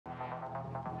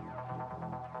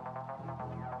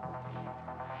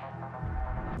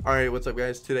Alright, what's up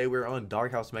guys? Today we're on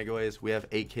Doghouse Megaways. We have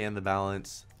 8k in the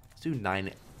balance. Let's do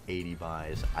 980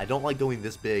 buys. I don't like going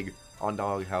this big on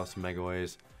Doghouse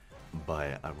Megaways,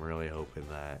 but I'm really hoping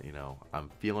that, you know, I'm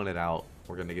feeling it out.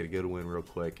 We're going to get a good win real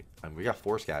quick. And we got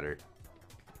 4 scatter.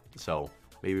 So,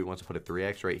 maybe we want to put a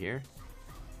 3x right here.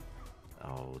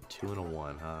 Oh, 2 and a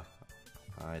 1, huh?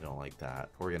 I don't like that.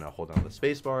 We're going to hold down the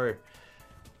spacebar.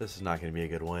 This is not going to be a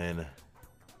good win.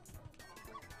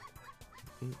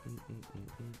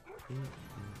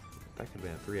 That could have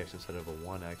been a 3x instead of a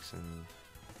 1x and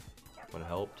would have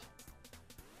helped.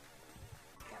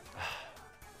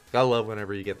 Gotta love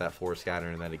whenever you get that 4 scatter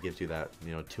and then it gives you that,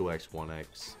 you know, 2x,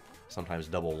 1x, sometimes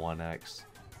double 1x.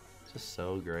 It's just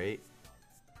so great.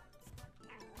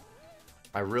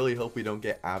 I really hope we don't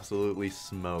get absolutely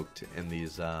smoked in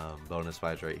these bonus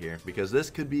fights right here, because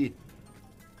this could be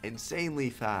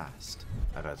insanely fast.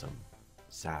 I've had some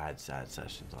sad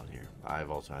sessions on here.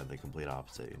 I've also had the complete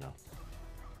opposite, you know.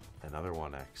 Another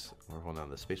 1x. We're holding down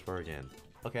the spacebar again.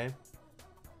 Okay.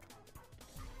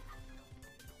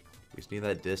 We just need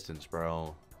that distance,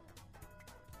 bro.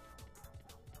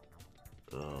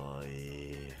 Oh,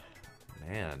 yeah.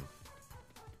 Man.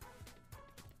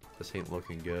 This ain't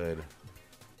looking good.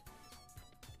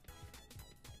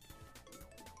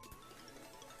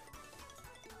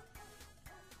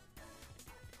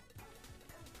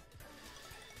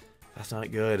 That's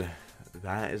not good.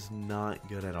 That is not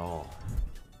good at all.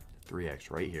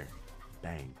 3x right here.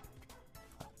 Bang.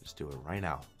 Just do it right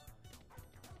now.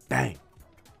 Bang.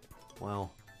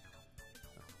 Well.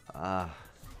 3x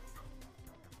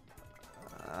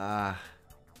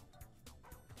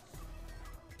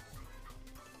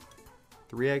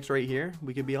right here.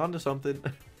 We could be onto something.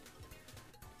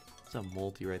 It's a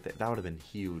multi right there. That would have been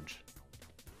huge.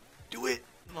 Do it.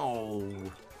 No.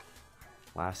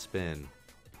 Last spin.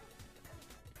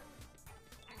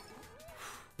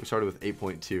 We started with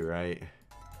 8.2, right?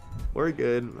 We're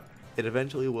good. It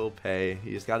eventually will pay.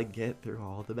 You just got to get through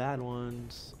all the bad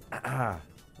ones.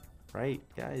 Right,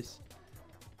 guys?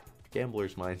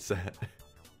 Gambler's mindset.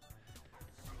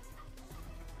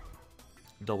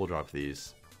 Double drop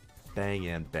these. Bang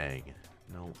and bang.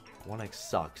 No, 1x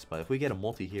sucks, but if we get a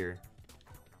multi here,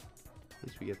 at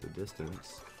least we get the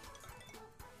distance.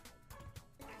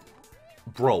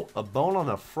 Bro, a bone on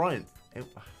the front.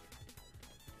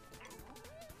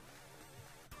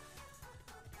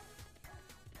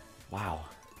 Wow.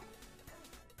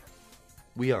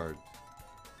 We are...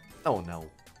 Oh no.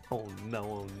 Oh no,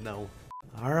 oh no.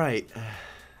 Alright.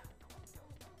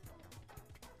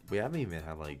 We haven't even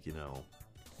had, like, you know,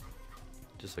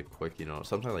 just a quick, you know,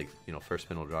 sometimes, like, you know, first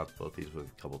spin will drop both these with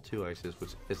a couple 2x's,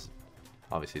 which is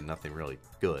obviously nothing really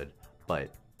good, but,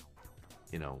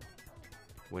 you know,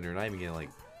 when you're not even getting,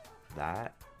 like,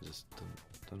 that, it just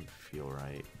doesn't feel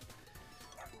right.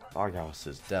 Doghouse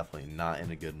is definitely not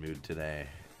in a good mood today.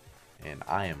 And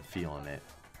I am feeling it.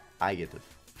 I get to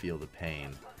feel the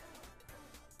pain.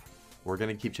 We're going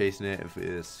to keep chasing it. If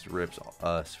this rips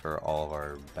us for all of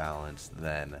our balance,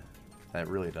 then that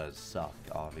really does suck,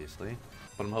 obviously.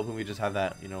 But I'm hoping we just have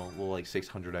that, you know, little like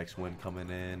 600x win coming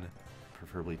in.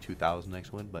 Preferably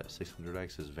 2000x win, but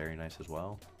 600x is very nice as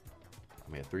well.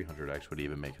 I mean, a 300x would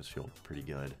even make us feel pretty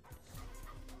good.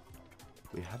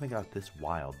 We haven't got this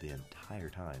wild the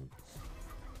entire time.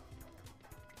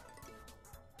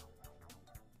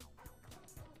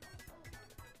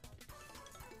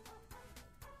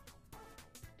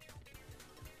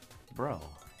 Bro,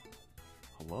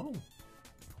 hello?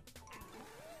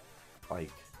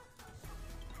 Like,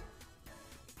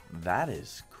 that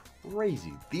is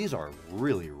crazy. These are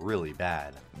really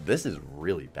bad. This is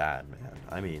really bad, man.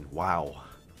 I mean, wow.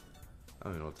 I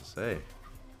don't even know what to say.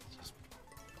 It's just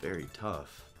very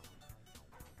tough.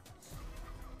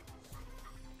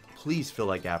 Please fill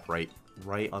that gap right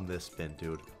on this spin,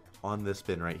 dude. On this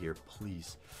spin right here,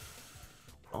 please.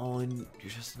 Oh, and you're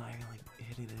just not even like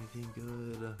hitting anything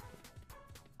good.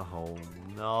 Oh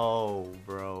no,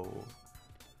 bro.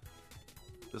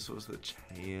 This was the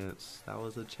chance. That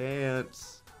was a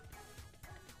chance.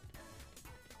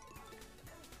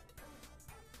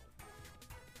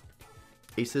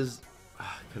 Aces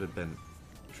could have been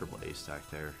triple ace stack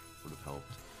there. Would have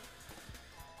helped.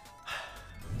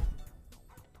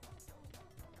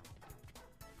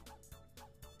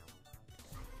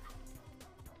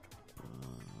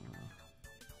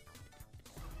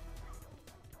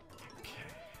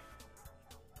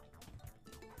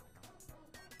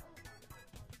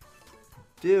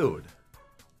 Dude,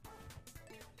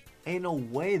 ain't no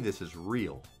way this is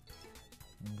real.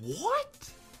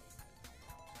 What?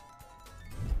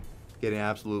 Getting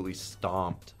absolutely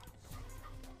stomped.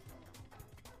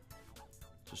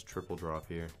 Just triple drop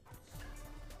here.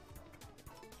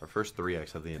 Our first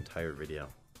 3x of the entire video.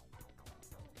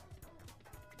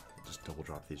 Just double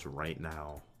drop these right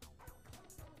now.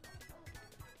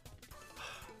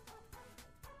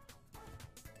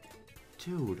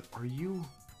 Dude, are you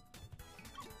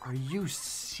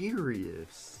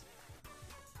serious?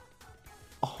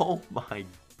 Oh my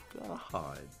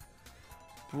god.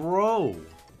 Bro,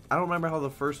 I don't remember how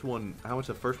much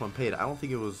the first one paid. I don't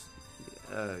think it was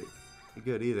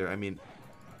good either. I mean,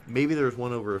 maybe there was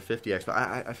one over a 50x, but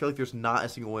I feel like there's not a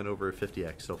single one over a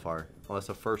 50x so far, unless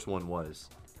the first one was.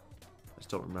 I just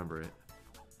don't remember it.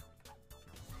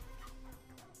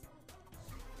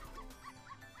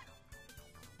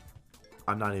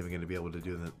 I'm not even going to be able to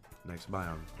do the next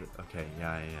biome. Okay,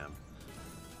 yeah, I am.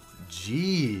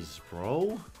 Jeez,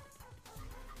 bro.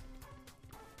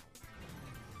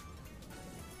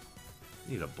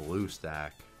 Need a blue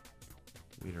stack.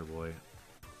 Wiener boy.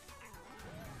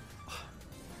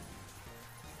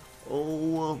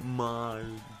 Oh my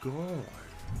god.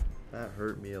 That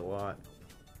hurt me a lot.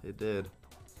 It did.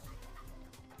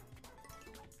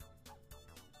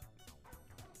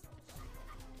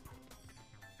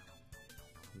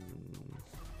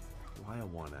 Why a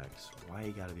 1x? Why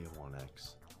you gotta be a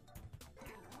 1x?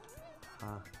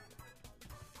 Huh?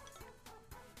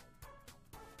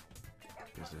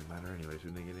 Guess it didn't matter anyways.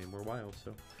 We didn't get any more wild,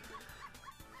 so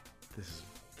this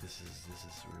is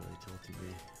really tilting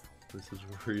me. This is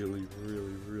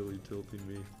really tilting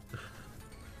me.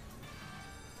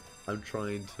 I'm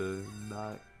trying to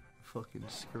not fucking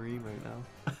scream right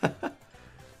now.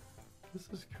 This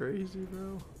is crazy,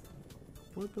 bro.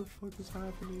 What the fuck is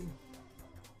happening?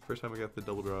 First time I got the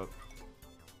double drop.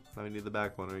 Now I need the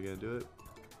back one. Are you gonna do it?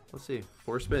 Let's see.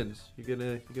 4 spins. You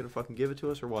gonna fucking give it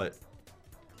to us or what?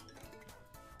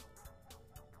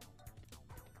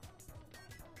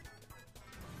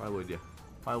 Why would ya?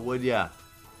 Why would ya?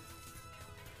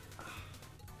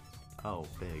 Oh,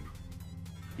 big.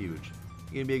 Huge.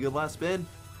 You gonna be a good last spin?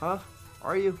 Huh?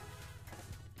 Are you?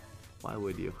 Why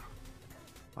would you?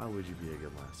 Why would you be a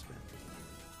good last spin?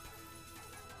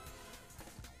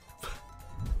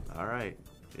 Alright.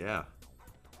 Yeah.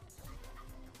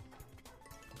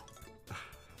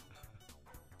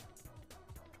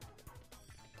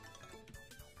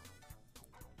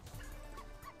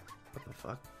 What the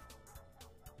fuck?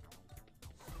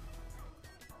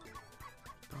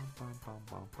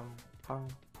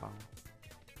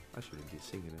 I shouldn't be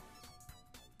singing it.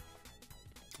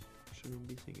 Shouldn't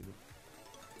be singing it.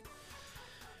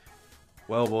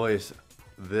 Well, boys,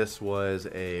 this was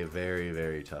a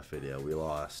very tough video. We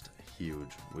lost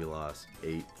huge. We lost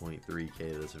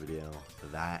 8.3k this video.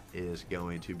 That is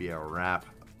going to be a wrap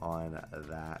on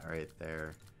that right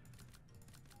there.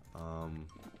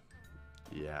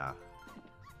 Yeah.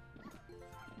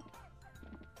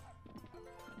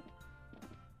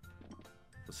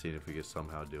 Let's see if we can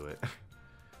somehow do it.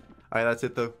 Alright, that's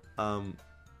it though.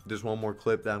 There's one more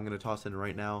clip that I'm going to toss in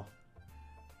right now.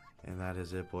 And that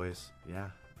is it, boys. Yeah.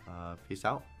 Peace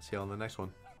out. See you on the next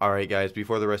one. Alright guys,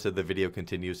 before the rest of the video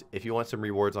continues, if you want some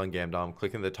rewards on Gamdom,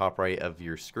 click in the top right of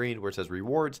your screen where it says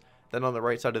rewards. Then on the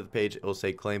right side of the page, it will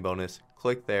say claim bonus.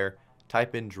 Click there,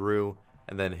 type in Drew,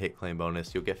 and then hit claim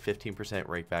bonus. You'll get 15%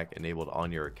 rakeback enabled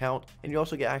on your account. And you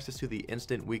also get access to the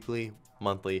instant weekly,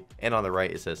 monthly, and on the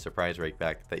right it says surprise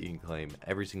rakeback that you can claim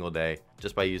every single day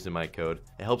just by using my code.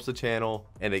 It helps the channel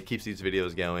and it keeps these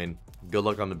videos going. Good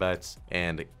luck on the bets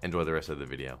and enjoy the rest of the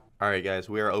video. Alright guys,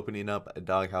 we are opening up a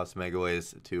Doghouse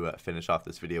Megaways to finish off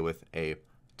this video with a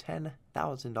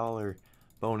 $10,000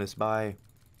 bonus buy.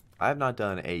 I have not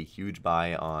done a huge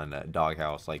buy on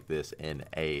Doghouse like this in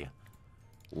a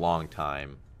long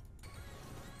time.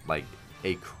 Like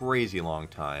a crazy long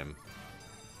time.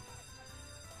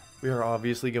 We are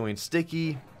obviously going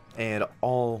sticky, and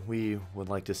all we would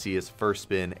like to see is first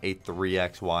spin a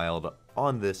 3x wild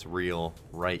on this reel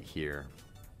right here.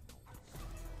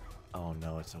 Oh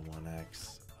no, it's a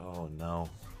 1x. Oh no.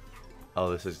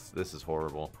 Oh, this is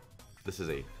horrible. This is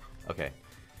a okay.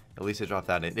 At least I dropped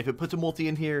that in. If it puts a multi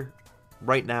in here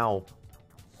right now,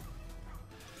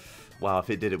 wow, if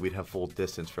it did it, we'd have full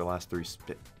distance for the last 3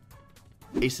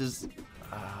 aces.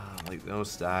 Like no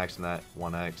stacks in that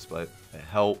 1x, but it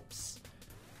helps.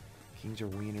 Kings or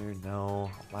wiener,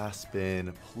 no. Last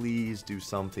spin, please do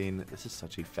something. This is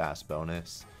such a fast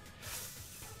bonus.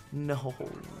 No,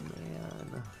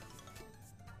 man.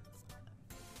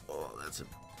 Oh, that's a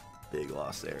big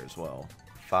loss there as well.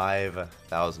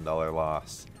 $5,000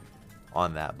 loss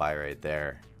on that buy right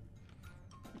there.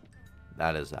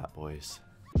 That is that, boys.